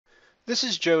This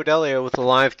is Joe Delio with the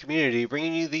LIVEcommunity,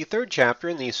 bringing you the third chapter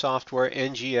in the software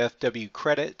NGFW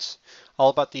credits,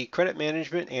 all about the credit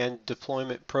management and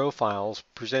deployment profiles,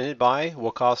 presented by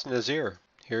Waqas Nazir.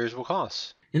 Here's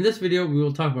Waqas. In this video, we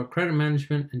will talk about credit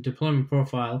management and deployment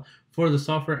profile for the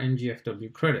software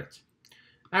NGFW credits.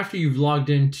 After you've logged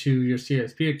into your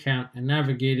CSP account and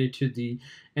navigated to the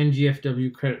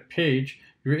NGFW credit page,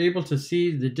 you're able to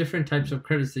see the different types of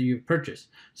credits that you've purchased.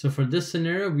 So for this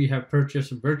scenario, we have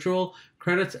purchased virtual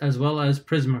credits as well as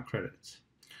Prisma credits.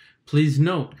 Please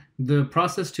note, the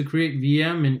process to create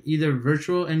VM in either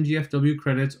virtual NGFW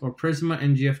credits or Prisma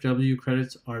NGFW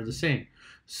credits are the same.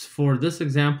 For this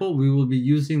example, we will be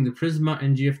using the Prisma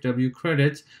NGFW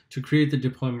credits to create the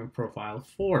deployment profile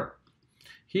for.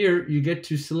 Here, you get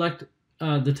to select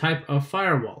the type of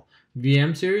firewall,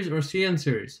 VM series or CN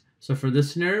series. So for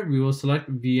this scenario, we will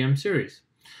select VM series.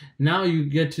 Now you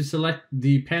get to select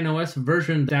the PanOS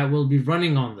version that will be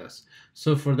running on this.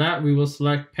 So for that, we will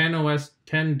select PanOS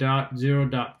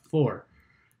 10.0.4.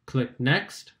 Click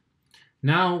Next.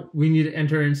 Now we need to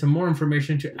enter in some more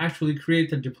information to actually create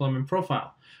the deployment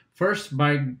profile. First,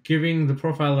 by giving the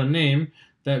profile a name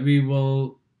that we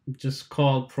will just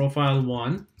call Profile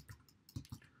 1.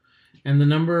 And the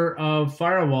number of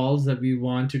firewalls that we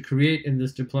want to create in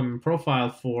this deployment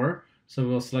profile for. So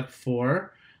we'll select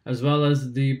 4, as well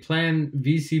as the planned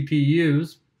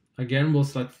vCPUs. Again, we'll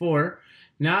select 4.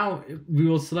 Now we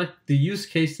will select the use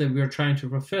case that we are trying to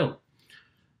fulfill.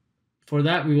 For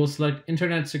that, we will select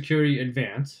Internet Security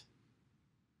Advanced.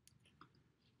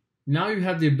 Now you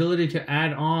have the ability to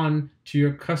add on to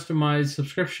your customized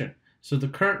subscription. So the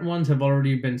current ones have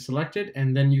already been selected,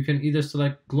 and then you can either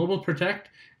select Global Protect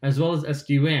as well as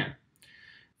SD-WAN.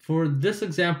 For this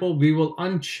example, we will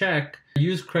uncheck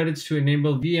Use Credits to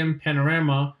enable VM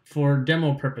Panorama for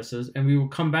demo purposes, and we will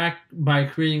come back by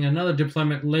creating another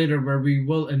deployment later where we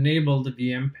will enable the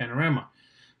VM Panorama.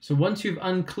 So once you've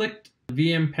unclicked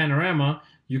VM Panorama,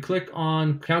 you click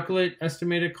on Calculate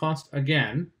Estimated Cost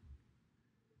again,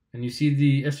 and you see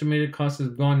the estimated cost has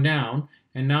gone down,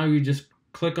 and now you just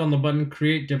click on the button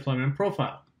Create Deployment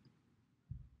Profile.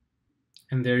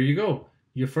 And there you go.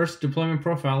 Your first deployment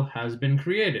profile has been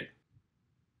created.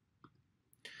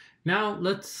 Now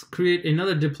let's create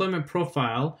another deployment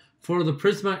profile for the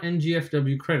Prisma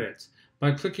NGFW credits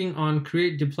by clicking on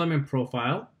Create Deployment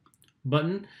Profile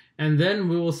button, and then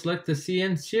we will select the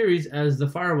CN series as the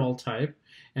firewall type,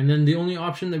 and then the only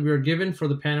option that we are given for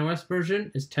the PanOS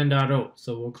version is 10.0.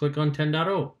 So we'll click on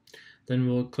 10.0. Then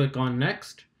we'll click on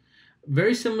Next.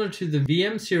 Very similar to the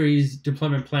VM series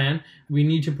deployment plan, we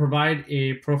need to provide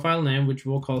a profile name, which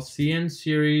we'll call CN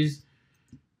series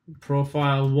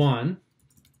profile 1,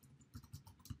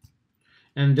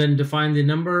 and then define the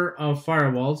number of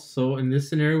firewalls. So in this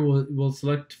scenario, we'll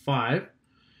select 5.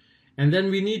 And then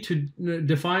we need to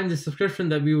define the subscription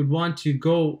that we would want to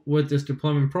go with this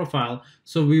deployment profile.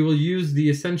 So we will use the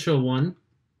essential one.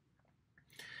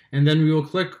 And then we will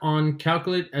click on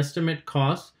Calculate Estimate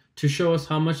Cost to show us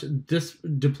how much this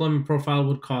deployment profile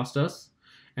would cost us.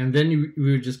 And then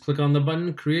we would just click on the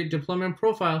button, Create Deployment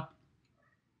Profile.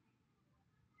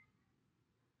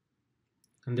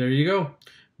 And there you go.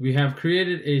 We have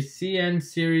created a CN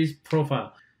series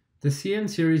profile. The CN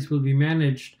series will be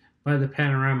managed by the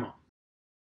Panorama.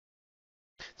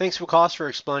 Thanks, Waqas, for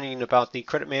explaining about the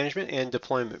credit management and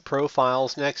deployment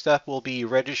profiles. Next up will be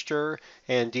register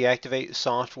and deactivate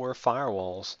software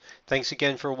firewalls. Thanks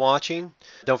again for watching.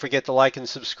 Don't forget to like and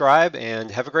subscribe, and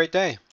have a great day.